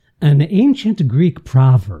An ancient Greek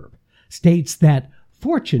proverb states that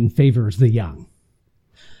fortune favors the young.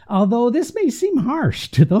 Although this may seem harsh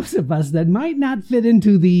to those of us that might not fit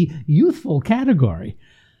into the youthful category,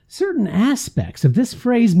 certain aspects of this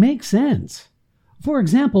phrase make sense. For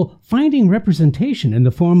example, finding representation in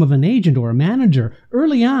the form of an agent or a manager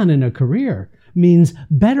early on in a career means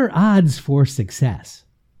better odds for success.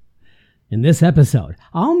 In this episode,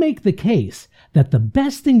 I'll make the case that the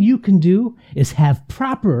best thing you can do is have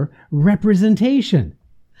proper representation.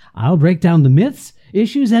 I'll break down the myths,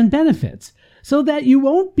 issues, and benefits so that you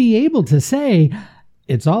won't be able to say,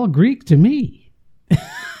 "It's all Greek to me."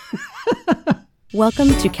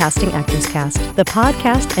 Welcome to Casting Actors Cast, the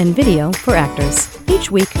podcast and video for actors. Each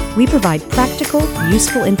week, we provide practical,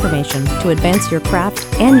 useful information to advance your craft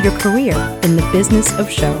and your career in the business of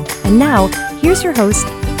show. And now, here's your host,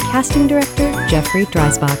 Casting Director Jeffrey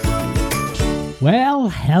Dreisbach. Well,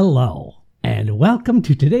 hello, and welcome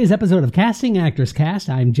to today's episode of Casting Actors Cast.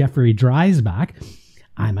 I'm Jeffrey Dreisbach.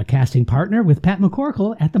 I'm a casting partner with Pat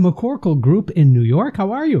McCorkle at the McCorkle Group in New York.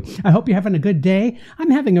 How are you? I hope you're having a good day.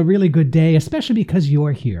 I'm having a really good day, especially because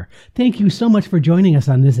you're here. Thank you so much for joining us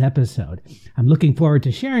on this episode. I'm looking forward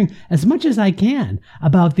to sharing as much as I can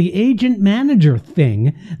about the agent-manager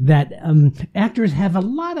thing that actors have a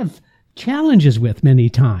lot of challenges with many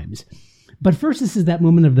times. But first, this is that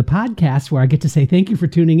moment of the podcast where I get to say thank you for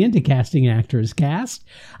tuning in to Casting Actors Cast.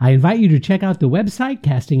 I invite you to check out the website,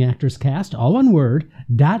 castingactorscast, all one word,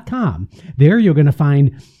 .com. There you're going to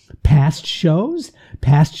find past shows,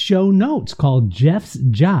 past show notes called Jeff's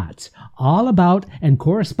Jots, all about and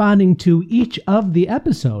corresponding to each of the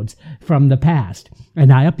episodes from the past.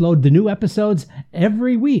 And I upload the new episodes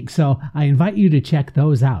every week, so I invite you to check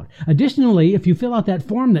those out. Additionally, if you fill out that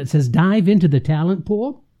form that says dive into the talent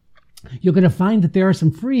pool, you're going to find that there are some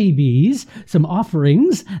freebies, some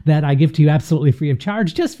offerings that I give to you absolutely free of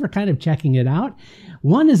charge just for kind of checking it out.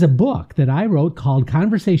 One is a book that I wrote called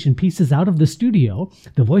Conversation Pieces Out of the Studio,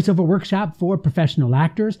 the voiceover workshop for professional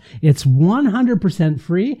actors. It's 100%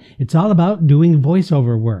 free. It's all about doing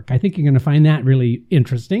voiceover work. I think you're going to find that really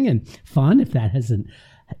interesting and fun if that has an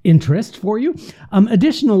interest for you.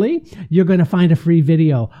 Additionally, you're going to find a free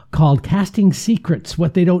video called Casting Secrets,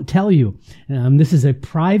 What They Don't Tell You. This is a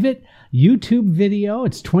private YouTube video.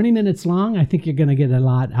 It's 20 minutes long. I think you're going to get a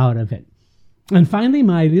lot out of it. And finally,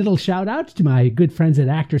 my little shout out to my good friends at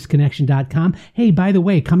actorsconnection.com. Hey, by the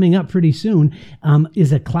way, coming up pretty soon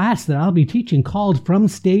is a class that I'll be teaching called From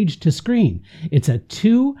Stage to Screen. It's a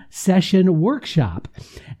 2-session workshop,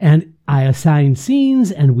 and I assign scenes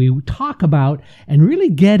and we talk about and really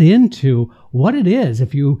get into what it is.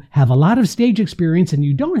 If you have a lot of stage experience and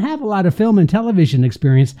you don't have a lot of film and television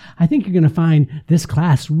experience, I think you're going to find this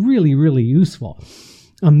class really, really useful.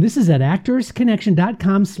 This is at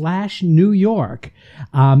actorsconnection.com/New York.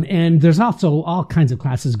 And there's also all kinds of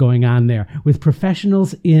classes going on there with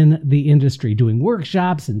professionals in the industry doing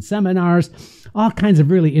workshops and seminars, all kinds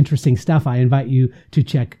of really interesting stuff. I invite you to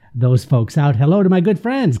check those folks out. Hello to my good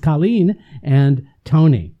friends, Colleen and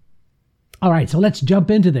Tony. All right, so let's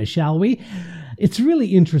jump into this, shall we? It's really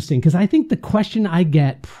interesting because I think the question I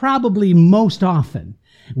get probably most often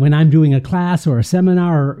when I'm doing a class or a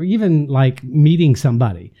seminar or even like meeting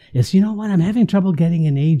somebody is, you know what, I'm having trouble getting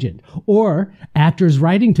an agent. Or actors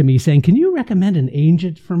writing to me saying, can you recommend an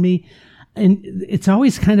agent for me? And it's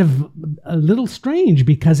always kind of a little strange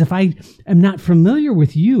because if I am not familiar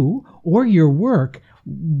with you or your work,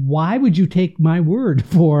 why would you take my word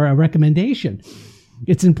for a recommendation?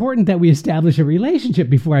 It's important that we establish a relationship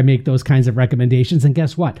before I make those kinds of recommendations. And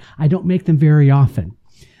guess what? I don't make them very often.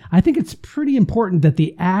 I think it's pretty important that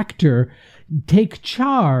the actor take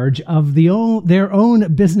charge of their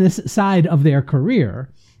own business side of their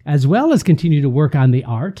career, as well as continue to work on the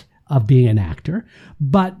art of being an actor.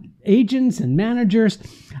 But agents and managers,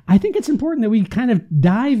 I think it's important that we kind of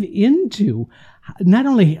dive into not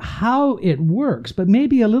only how it works, but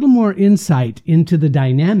maybe a little more insight into the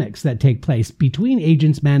dynamics that take place between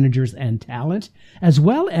agents, managers, and talent, as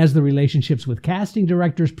well as the relationships with casting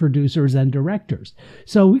directors, producers, and directors.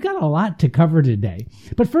 So we got a lot to cover today.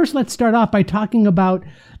 But first, let's start off by talking about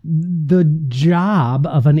the job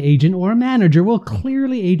of an agent or a manager. Well,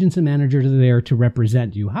 clearly agents and managers are there to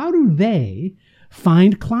represent you. How do they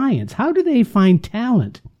find clients? How do they find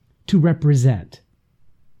talent to represent?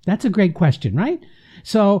 That's a great question, right?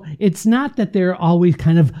 So it's not that they're always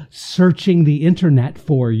kind of searching the internet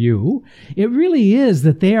for you. It really is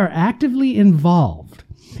that they are actively involved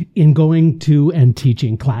in going to and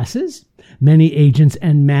teaching classes. Many agents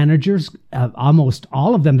and managers, almost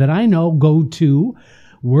all of them that I know, go to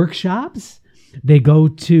workshops. They go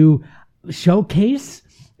to showcase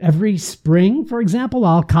Every spring, for example,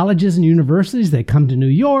 all colleges and universities, they come to New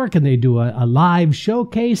York and they do a live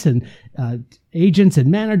showcase, and agents and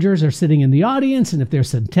managers are sitting in the audience. And if there's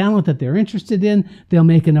some talent that they're interested in, they'll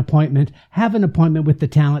make an appointment, have an appointment with the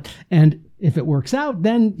talent. And if it works out,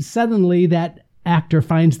 then suddenly that actor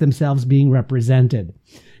finds themselves being represented.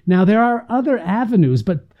 Now, there are other avenues,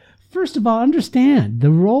 but first of all, understand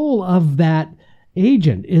the role of that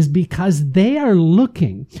agent is because they are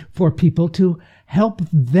looking for people to help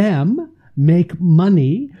them make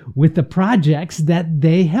money with the projects that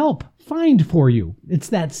they help find for you. It's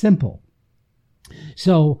that simple.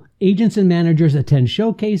 So agents and managers attend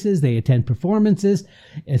showcases, they attend performances,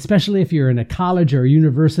 especially if you're in a college or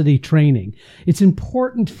university training. It's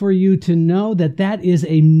important for you to know that that is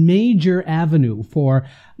a major avenue for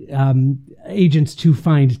agents to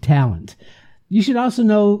find talent. You should also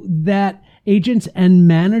know that agents and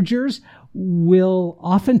managers will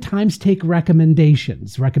oftentimes take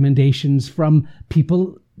recommendations from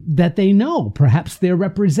people that they know. Perhaps they're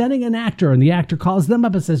representing an actor and the actor calls them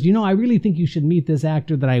up and says, I really think you should meet this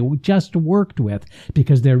actor that I just worked with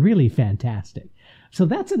because they're really fantastic. So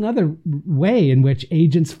that's another way in which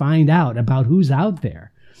agents find out about who's out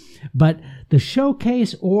there. But the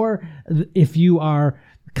showcase, or if you are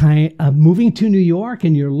moving to New York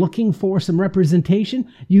and you're looking for some representation,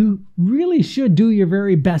 you really should do your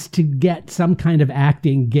very best to get some kind of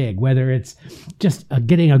acting gig, whether it's just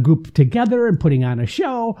getting a group together and putting on a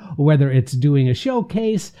show, or whether it's doing a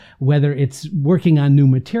showcase, whether it's working on new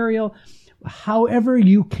material, however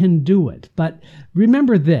you can do it. But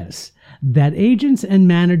remember this, that agents and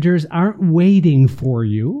managers aren't waiting for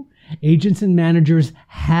you. Agents and managers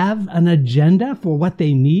have an agenda for what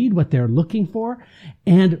they need, what they're looking for,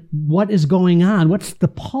 and what is going on. What's the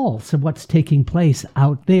pulse of what's taking place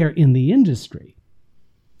out there in the industry?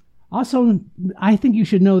 Also, I think you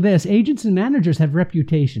should know this. Agents and managers have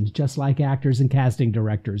reputations, just like actors and casting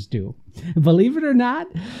directors do. Believe it or not,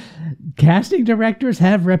 casting directors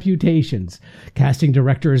have reputations. Casting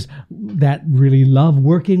directors that really love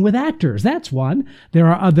working with actors, that's one. There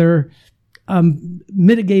are other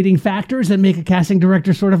mitigating factors that make a casting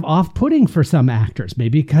director sort of off-putting for some actors,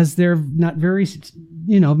 maybe because they're not very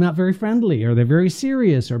friendly, or they're very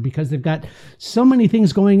serious, or because they've got so many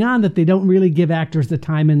things going on that they don't really give actors the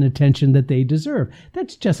time and attention that they deserve.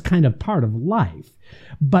 That's just kind of part of life.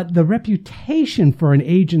 But the reputation for an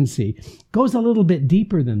agency goes a little bit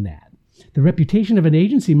deeper than that. The reputation of an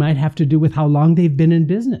agency might have to do with how long they've been in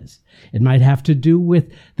business. It might have to do with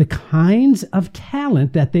the kinds of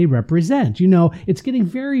talent that they represent. It's getting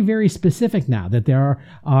very, very specific now that there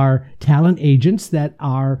are talent agents that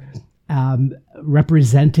are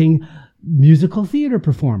representing musical theater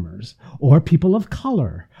performers, or people of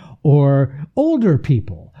color, or older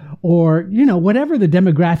people, or, whatever the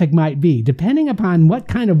demographic might be. Depending upon what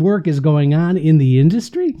kind of work is going on in the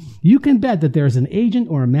industry, you can bet that there's an agent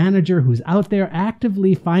or a manager who's out there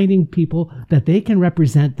actively finding people that they can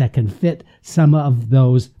represent that can fit some of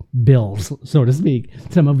those bills, so to speak,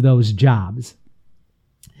 some of those jobs.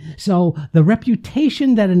 So the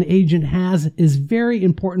reputation that an agent has is very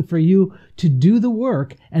important for you to do the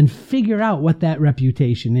work and figure out what that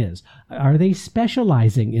reputation is. Are they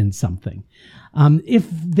specializing in something? If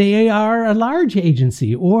they are a large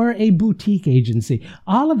agency or a boutique agency,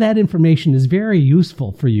 all of that information is very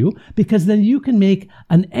useful for you, because then you can make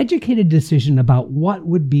an educated decision about what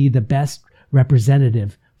would be the best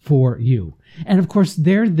representative for you. And of course,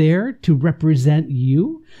 they're there to represent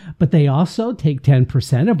you, but they also take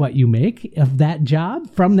 10% of what you make of that job,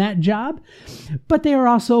 from that job. But they are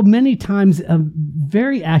also many times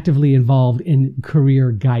very actively involved in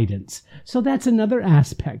career guidance. So that's another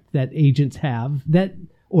aspect that agents have,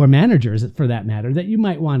 or managers for that matter, that you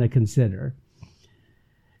might want to consider.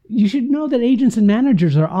 You should know that agents and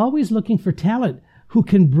managers are always looking for talent who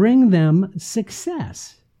can bring them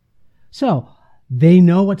success. So they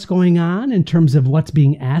know what's going on in terms of what's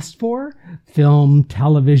being asked for, film,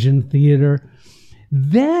 television, theater.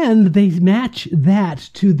 Then they match that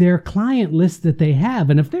to their client list that they have.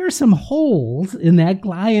 And if there are some holes in that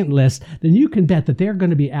client list, then you can bet that they're going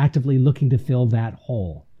to be actively looking to fill that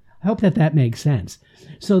hole. I hope that makes sense.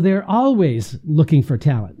 So they're always looking for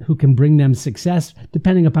talent who can bring them success,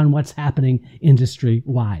 depending upon what's happening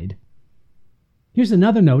industry-wide. Here's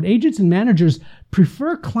another note. Agents and managers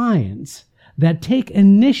prefer clients that take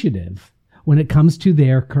initiative when it comes to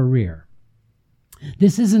their career.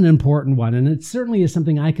 This is an important one, and it certainly is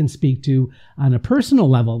something I can speak to on a personal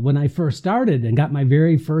level. When I first started and got my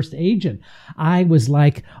very first agent, I was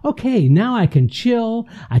like, okay, now I can chill,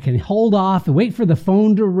 I can hold off and wait for the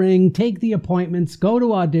phone to ring, take the appointments, go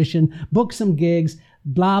to audition, book some gigs,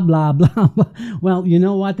 blah, blah, blah, blah. Well, you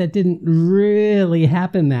know what? That didn't really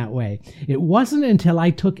happen that way. It wasn't until I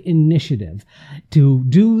took initiative to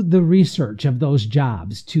do the research of those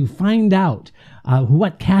jobs, to find out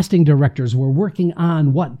what casting directors were working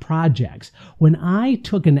on what projects. When I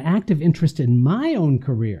took an active interest in my own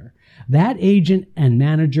career, that agent and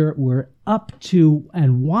manager were up to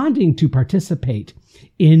and wanting to participate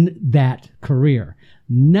in that career.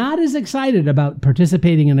 Not as excited about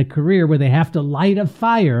participating in a career where they have to light a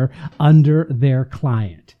fire under their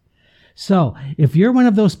client. So if you're one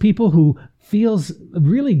of those people who feels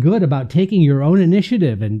really good about taking your own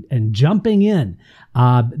initiative and jumping in,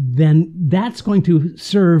 then that's going to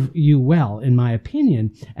serve you well, in my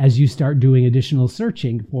opinion, as you start doing additional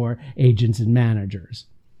searching for agents and managers.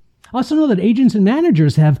 Also know that agents and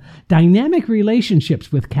managers have dynamic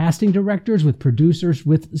relationships with casting directors, with producers,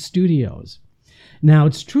 with studios. Now,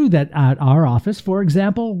 it's true that at our office, for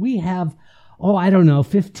example, we have,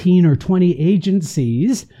 15 or 20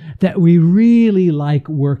 agencies that we really like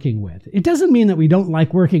working with. It doesn't mean that we don't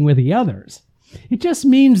like working with the others. It just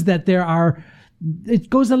means that it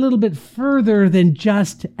goes a little bit further than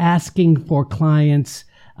just asking for clients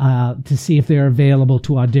to see if they're available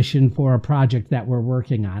to audition for a project that we're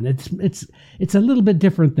working on. It's a little bit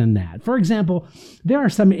different than that. For example, there are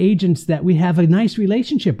some agents that we have a nice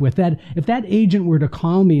relationship with that if that agent were to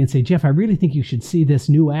call me and say, Jeff, I really think you should see this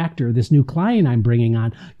new actor, this new client I'm bringing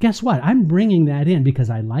on. Guess what? I'm bringing that in because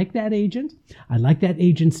I like that agent. I like that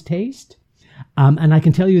agent's taste. And I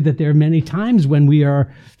can tell you that there are many times when we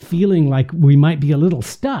are feeling like we might be a little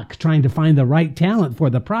stuck trying to find the right talent for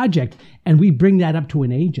the project, and we bring that up to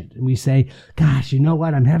an agent and we say, gosh, you know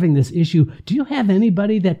what? I'm having this issue. Do you have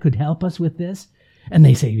anybody that could help us with this? And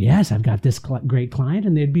they say, yes, I've got this great client,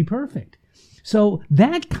 and they'd be perfect. So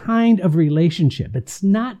that kind of relationship, it's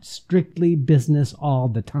not strictly business all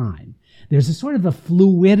the time. There's a sort of a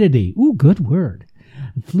fluidity. Ooh, good word.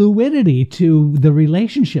 Fluidity to the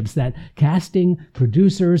relationships that casting,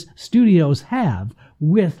 producers, studios have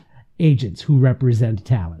with agents who represent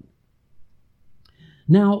talent.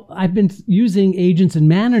 Now, I've been using agents and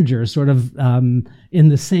managers sort of in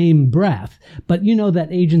the same breath, but you know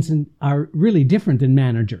that agents are really different than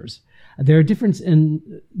managers. There are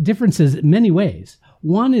differences in many ways.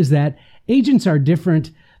 One is that agents are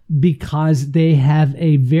different because they have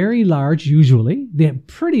a very large, usually, they have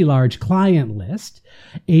pretty large client list.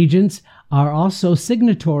 Agents are also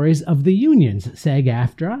signatories of the unions,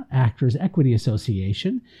 SAG-AFTRA, Actors Equity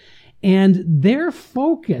Association, and their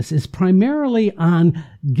focus is primarily on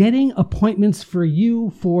getting appointments for you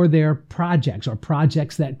for their projects or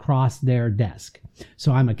projects that cross their desk.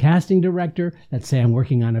 So I'm a casting director. Let's say I'm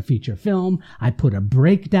working on a feature film. I put a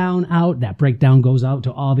breakdown out. That breakdown goes out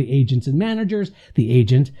to all the agents and managers. The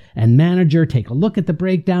agent and manager take a look at the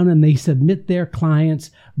breakdown and they submit their clients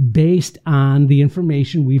based on the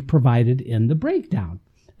information we've provided in the breakdown.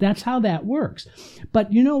 That's how that works.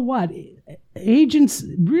 But you know what? Agents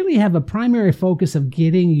really have a primary focus of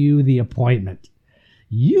getting you the appointment.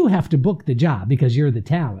 You have to book the job because you're the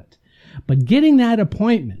talent. But getting that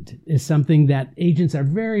appointment is something that agents are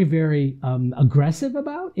very, very aggressive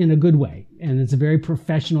about in a good way. And it's a very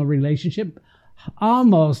professional relationship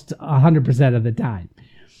almost 100% of the time.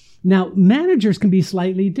 Now, managers can be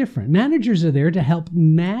slightly different. Managers are there to help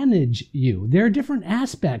manage you. There are different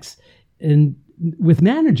aspects with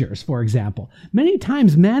managers, for example. Many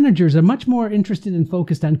times managers are much more interested and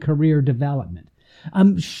focused on career development.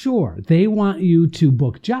 Sure, they want you to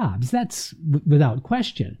book jobs. That's without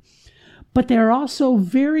question. But they're also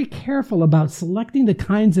very careful about selecting the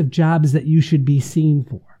kinds of jobs that you should be seen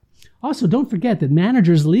for. Also, don't forget that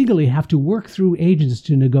managers legally have to work through agents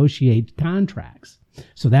to negotiate contracts.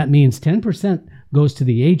 So that means 10% goes to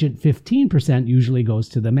the agent, 15% usually goes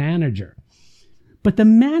to the manager. But the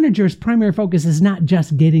manager's primary focus is not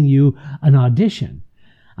just getting you an audition.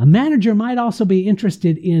 A manager might also be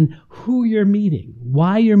interested in who you're meeting,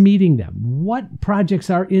 why you're meeting them, what projects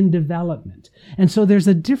are in development. And so there's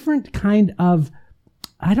a different kind of,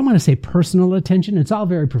 I don't want to say personal attention, it's all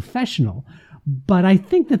very professional, but I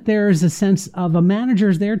think that there is a sense of a manager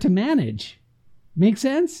is there to manage. Make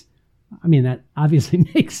sense? I mean, that obviously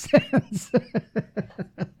makes sense.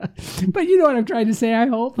 But you know what I'm trying to say, I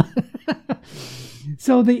hope.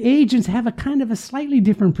 So the agents have a kind of a slightly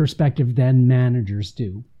different perspective than managers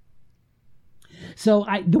do. So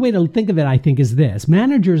the way to think of it, I think, is this.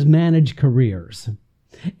 Managers manage careers.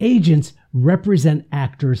 Agents represent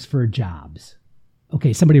actors for jobs.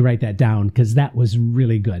 Okay, somebody write that down because that was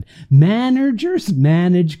really good. Managers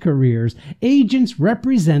manage careers. Agents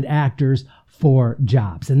represent actors for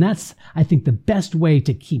jobs. And that's, I think, the best way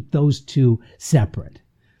to keep those two separate.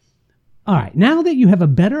 All right, now that you have a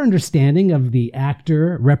better understanding of the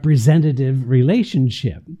actor-representative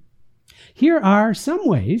relationship, here are some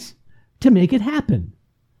ways to make it happen.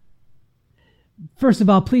 First of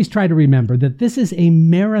all, please try to remember that this is a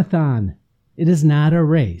marathon. It is not a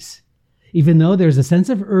race. Even though there's a sense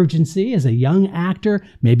of urgency as a young actor,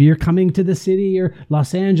 maybe you're coming to the city or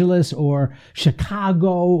Los Angeles or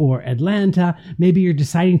Chicago or Atlanta, maybe you're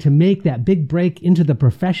deciding to make that big break into the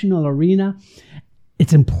professional arena.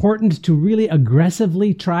 It's important to really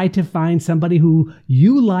aggressively try to find somebody who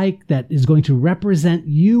you like that is going to represent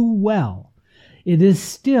you well. It is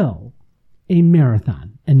still a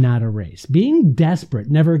marathon and not a race. Being desperate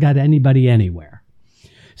never got anybody anywhere.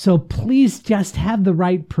 So please just have the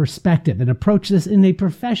right perspective and approach this in a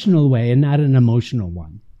professional way and not an emotional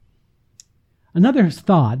one. Another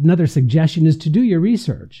suggestion is to do your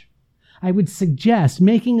research. I would suggest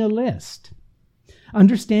making a list.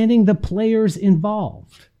 Understanding the players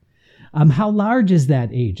involved. How large is that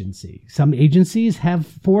agency? Some agencies have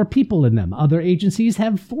 4 people in them. Other agencies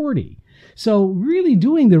have 40. So really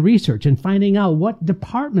doing the research and finding out what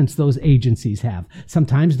departments those agencies have.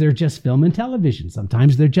 Sometimes they're just film and television.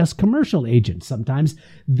 Sometimes they're just commercial agents. Sometimes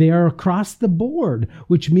they're across the board,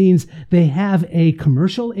 which means they have a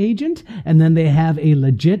commercial agent, and then they have a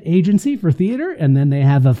legit agency for theater, and then they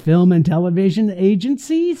have a film and television agents.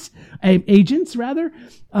 And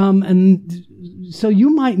so you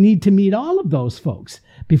might need to meet all of those folks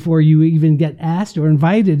before you even get asked or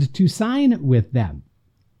invited to sign with them.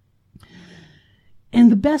 And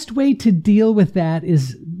the best way to deal with that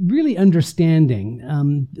is really understanding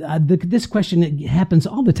this question that happens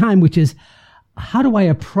all the time, which is, how do I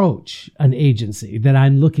approach an agency that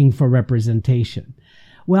I'm looking for representation?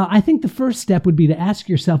 Well, I think the first step would be to ask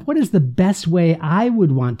yourself, what is the best way I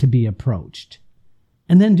would want to be approached?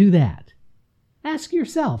 And then do that. Ask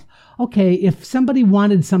yourself, okay, if somebody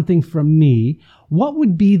wanted something from me, what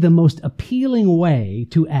would be the most appealing way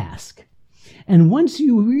to ask? And once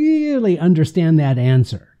you really understand that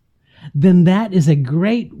answer, then that is a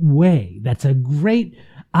great way, that's a great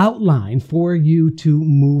outline for you to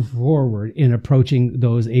move forward in approaching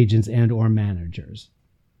those agents and or managers.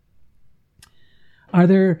 Are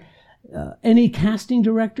there any casting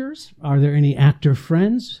directors? Are there any actor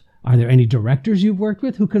friends? Are there any directors you've worked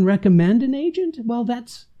with who can recommend an agent? Well,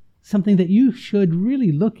 that's something that you should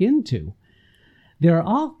really look into. There are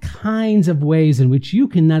all kinds of ways in which you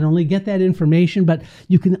can not only get that information, but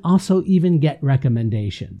you can also even get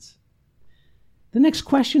recommendations. The next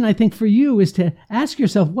question, I think, for you is to ask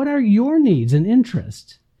yourself, what are your needs and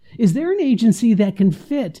interests? Is there an agency that can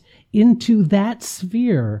fit into that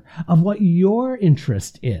sphere of what your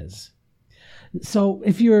interest is? So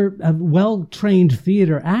if you're a well-trained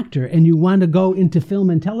theater actor and you want to go into film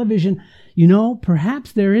and television,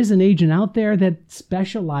 perhaps there is an agent out there that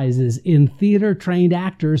specializes in theater-trained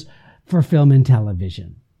actors for film and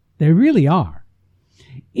television. There really are.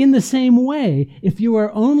 In the same way, if you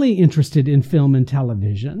are only interested in film and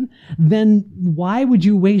television, then why would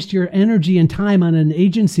you waste your energy and time on an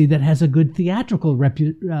agency that has a good theatrical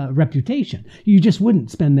reputation? You just wouldn't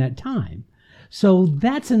spend that time. So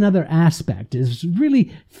that's another aspect, is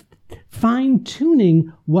really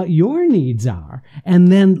fine-tuning what your needs are and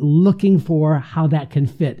then looking for how that can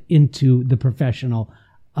fit into the professional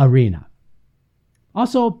arena.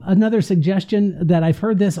 Also, another suggestion that I've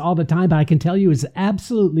heard this all the time, but I can tell you is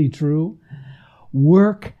absolutely true.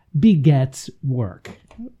 Work begets work.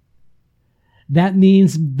 That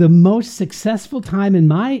means the most successful time in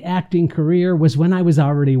my acting career was when I was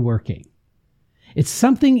already working. It's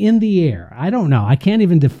something in the air. I don't know. I can't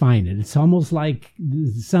even define it. It's almost like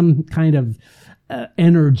some kind of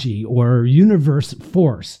energy or universe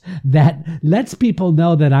force that lets people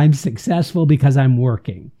know that I'm successful because I'm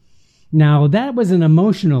working. Now, that was an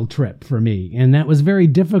emotional trip for me, and that was very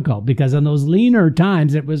difficult because on those leaner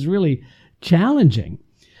times, it was really challenging.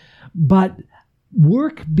 But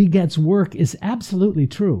work begets work is absolutely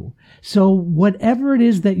true. So whatever it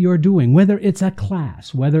is that you're doing, whether it's a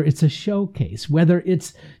class, whether it's a showcase, whether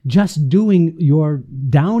it's just doing your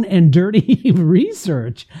down and dirty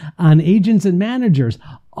research on agents and managers,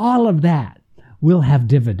 all of that will have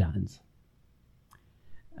dividends.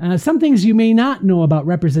 Some things you may not know about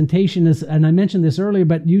representation is, and I mentioned this earlier,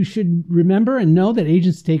 but you should remember and know that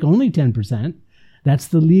agents take only 10%. That's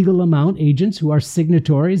the legal amount. Agents who are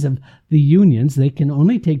signatories of the unions, they can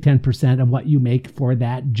only take 10% of what you make for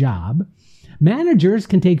that job. Managers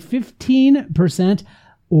can take 15%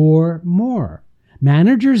 or more.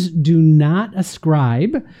 Managers do not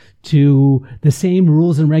ascribe to the same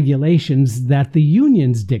rules and regulations that the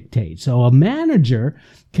unions dictate. So a manager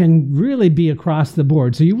can really be across the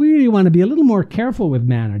board. So you really want to be a little more careful with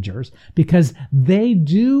managers because they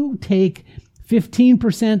do take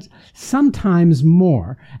 15%, sometimes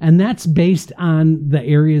more. And that's based on the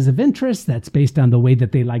areas of interest. That's based on the way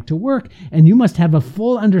that they like to work. And you must have a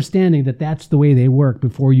full understanding that that's the way they work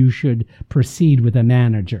before you should proceed with a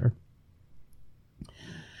manager.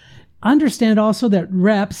 Understand also that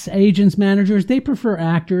reps, agents, managers, they prefer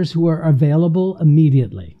actors who are available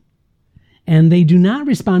immediately. And they do not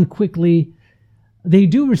respond quickly. They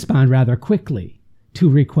do respond rather quickly to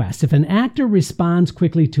requests. If an actor responds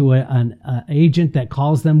quickly to an agent that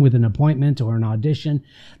calls them with an appointment or an audition,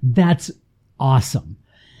 that's awesome.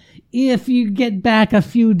 If you get back a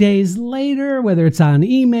few days later, whether it's on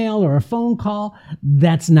email or a phone call,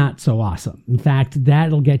 that's not so awesome. In fact,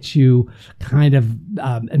 that'll get you kind of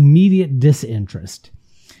immediate disinterest.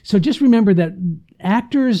 So just remember that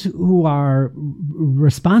actors who are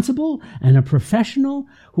responsible and a professional,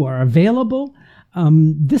 who are available,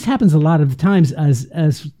 this happens a lot of times as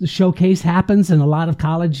the showcase happens, and a lot of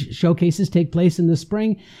college showcases take place in the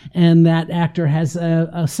spring, and that actor has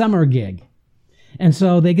a summer gig. And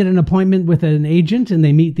so they get an appointment with an agent, and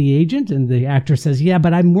they meet the agent, and the actor says, yeah,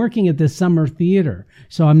 but I'm working at this summer theater,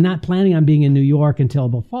 so I'm not planning on being in New York until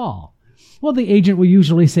the fall. Well, the agent will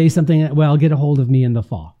usually say something, well, get a hold of me in the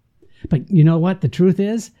fall. But you know what? The truth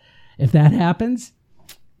is, if that happens,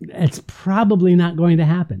 it's probably not going to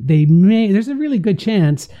happen. There's a really good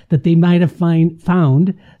chance that they might have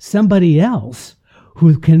found somebody else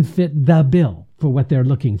who can fit the bill for what they're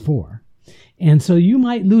looking for. And so you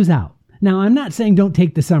might lose out. Now, I'm not saying don't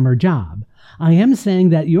take the summer job. I am saying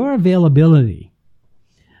that your availability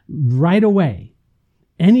right away,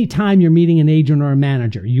 anytime you're meeting an agent or a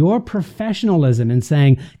manager, your professionalism in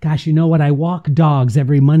saying, gosh, you know what? I walk dogs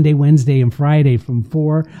every Monday, Wednesday, and Friday from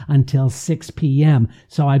 4 until 6 p.m.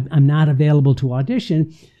 So I'm not available to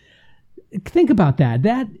audition. Think about that.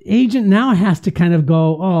 That agent now has to kind of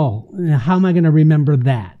go, oh, how am I going to remember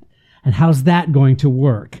that? And how's that going to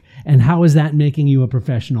work? And how is that making you a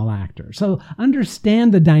professional actor? So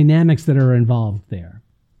understand the dynamics that are involved there.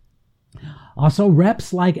 Also,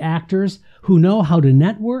 reps like actors who know how to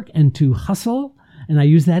network and to hustle. And I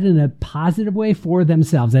use that in a positive way for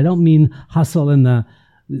themselves. I don't mean hustle in the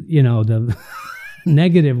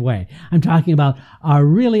negative way. I'm talking about are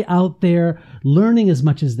really out there learning as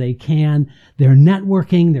much as they can. They're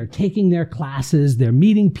networking, they're taking their classes, they're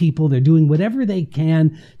meeting people, they're doing whatever they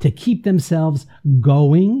can to keep themselves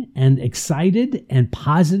going and excited and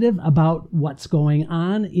positive about what's going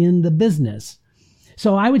on in the business.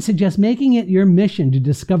 So I would suggest making it your mission to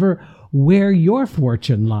discover where your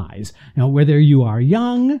fortune lies, whether you are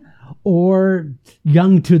young or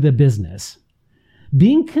young to the business.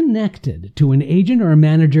 Being connected to an agent or a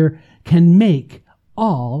manager can make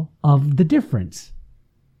all of the difference.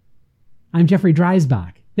 I'm Jeffrey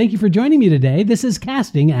Dreisbach. Thank you for joining me today. This is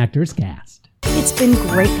Casting Actors Cast. It's been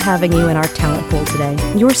great having you in our talent pool today.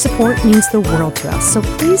 Your support means the world to us, so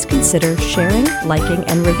please consider sharing, liking,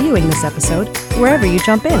 and reviewing this episode wherever you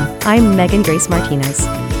jump in. I'm Megan Grace Martinez.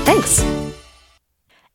 Thanks.